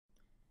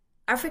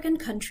African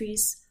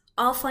countries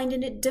are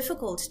finding it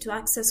difficult to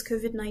access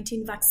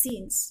COVID-19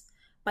 vaccines.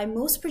 By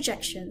most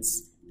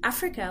projections,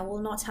 Africa will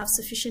not have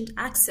sufficient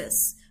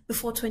access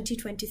before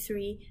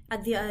 2023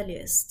 at the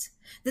earliest.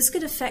 This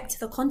could affect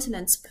the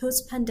continent's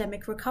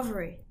post-pandemic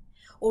recovery.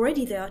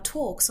 Already there are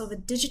talks of a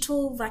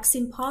digital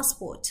vaccine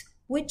passport,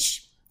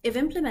 which, if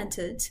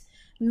implemented,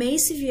 may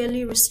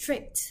severely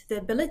restrict the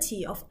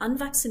ability of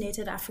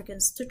unvaccinated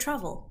Africans to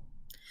travel.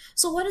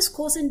 So what is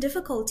causing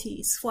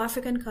difficulties for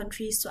African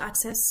countries to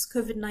access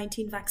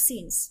COVID-19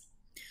 vaccines?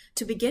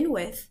 To begin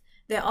with,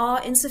 there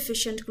are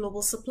insufficient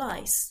global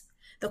supplies.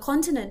 The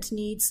continent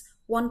needs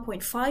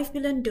 1.5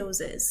 billion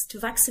doses to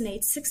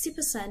vaccinate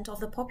 60% of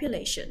the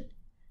population.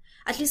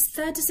 At least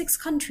 36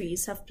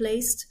 countries have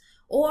placed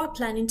or are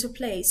planning to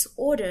place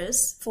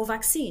orders for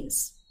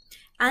vaccines,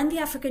 and the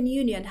African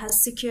Union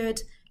has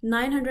secured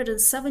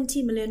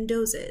 970 million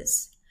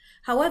doses.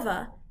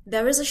 However,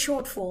 there is a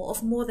shortfall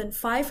of more than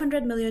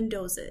 500 million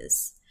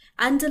doses,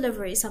 and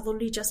deliveries have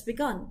only just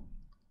begun.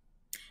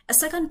 A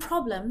second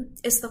problem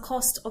is the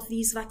cost of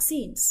these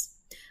vaccines.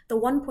 The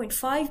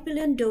 1.5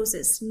 billion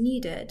doses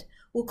needed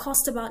will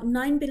cost about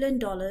 $9 billion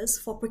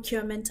for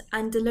procurement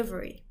and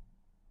delivery.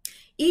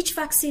 Each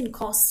vaccine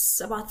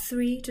costs about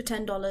 $3 to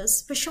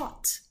 $10 per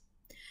shot.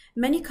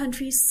 Many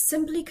countries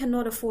simply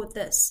cannot afford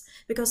this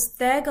because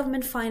their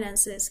government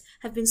finances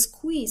have been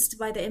squeezed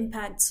by the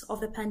impacts of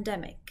the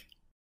pandemic.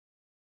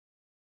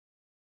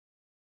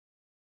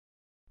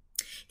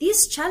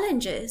 These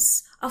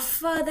challenges are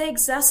further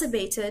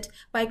exacerbated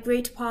by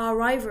great power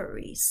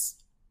rivalries.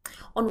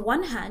 On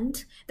one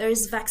hand, there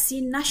is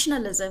vaccine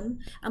nationalism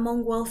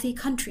among wealthy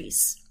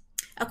countries.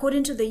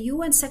 According to the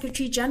UN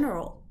Secretary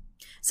General,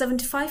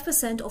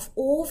 75% of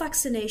all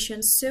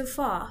vaccinations so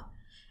far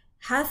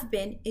have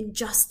been in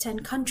just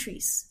 10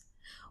 countries.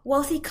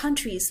 Wealthy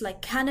countries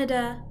like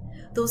Canada,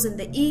 those in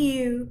the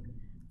EU,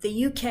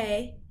 the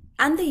UK,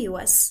 and the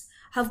US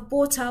have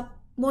bought up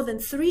more than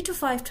 3 to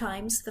 5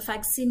 times the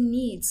vaccine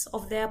needs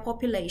of their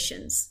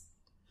populations.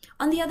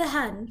 On the other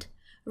hand,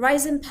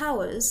 rising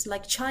powers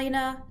like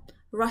China,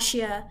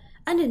 Russia,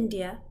 and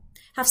India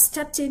have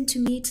stepped in to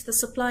meet the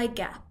supply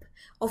gap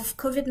of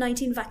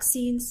COVID-19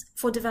 vaccines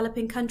for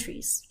developing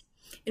countries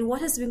in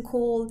what has been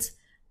called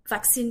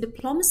vaccine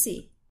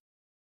diplomacy.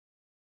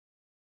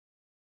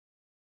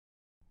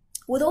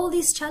 With all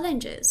these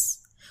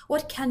challenges,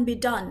 what can be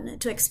done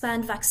to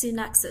expand vaccine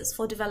access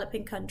for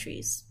developing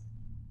countries?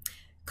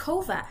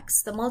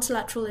 COVAX, the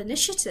multilateral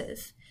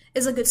initiative,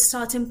 is a good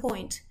starting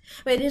point,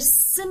 but it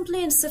is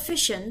simply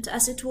insufficient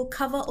as it will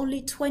cover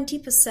only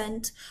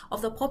 20%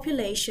 of the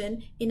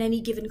population in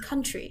any given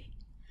country.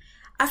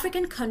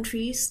 African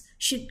countries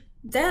should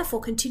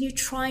therefore continue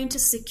trying to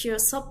secure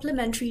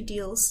supplementary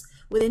deals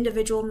with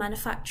individual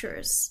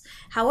manufacturers.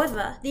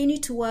 However, they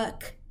need to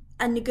work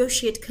and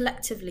negotiate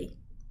collectively.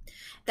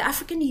 The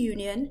African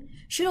Union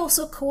should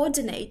also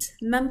coordinate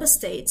member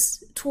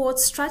states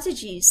towards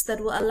strategies that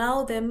will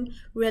allow them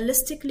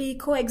realistically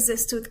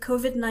coexist with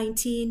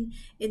COVID-19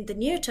 in the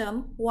near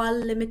term while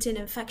limiting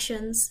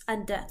infections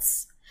and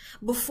deaths,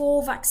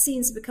 before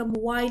vaccines become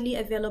widely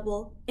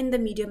available in the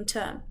medium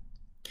term.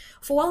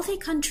 For wealthy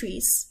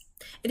countries,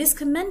 it is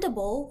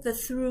commendable that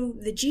through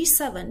the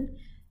G7,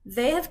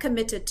 they have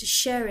committed to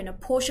sharing a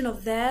portion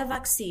of their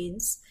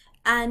vaccines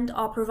and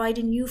are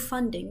providing new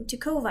funding to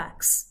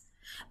COVAX.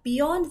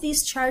 Beyond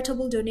these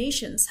charitable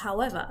donations,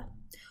 however,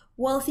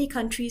 wealthy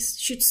countries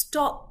should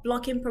stop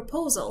blocking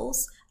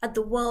proposals at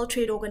the World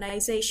Trade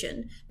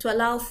Organization to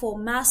allow for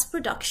mass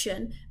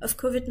production of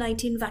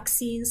COVID-19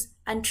 vaccines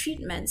and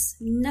treatments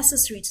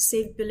necessary to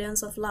save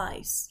billions of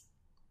lives.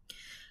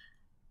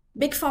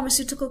 Big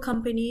pharmaceutical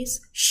companies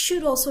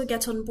should also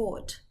get on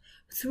board.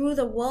 Through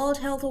the World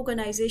Health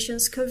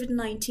Organization's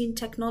COVID-19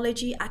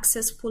 Technology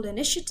Access Pool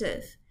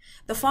initiative,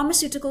 the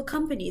pharmaceutical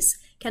companies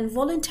can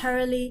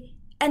voluntarily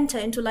enter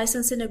into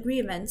licensing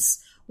agreements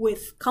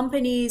with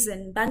companies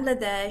in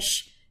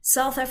Bangladesh,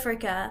 South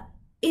Africa,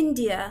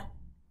 India,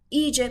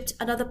 Egypt,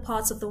 and other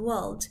parts of the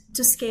world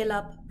to scale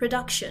up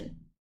production.